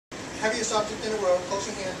heaviest object in the world, close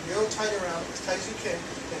your hand real tight around it, as tight as you can,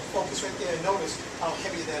 and focus right there and notice how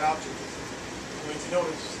heavy that object is. You're going to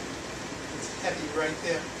notice it's heavy right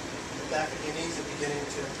there. The back of your knees are beginning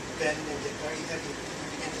to bend and get very heavy. You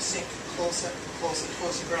begin to sink closer and closer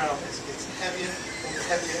towards the ground as it gets heavier and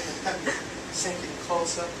heavier and heavier, sinking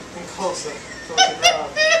closer and closer towards the ground.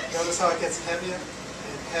 Notice how it gets heavier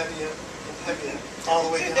and heavier and heavier, all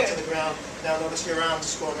the way down to the ground. Now notice your arms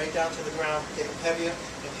just going right down to the ground, getting heavier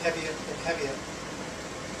and heavier and heavier.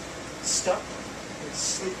 Stop and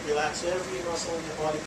sleep. Relax every muscle in your body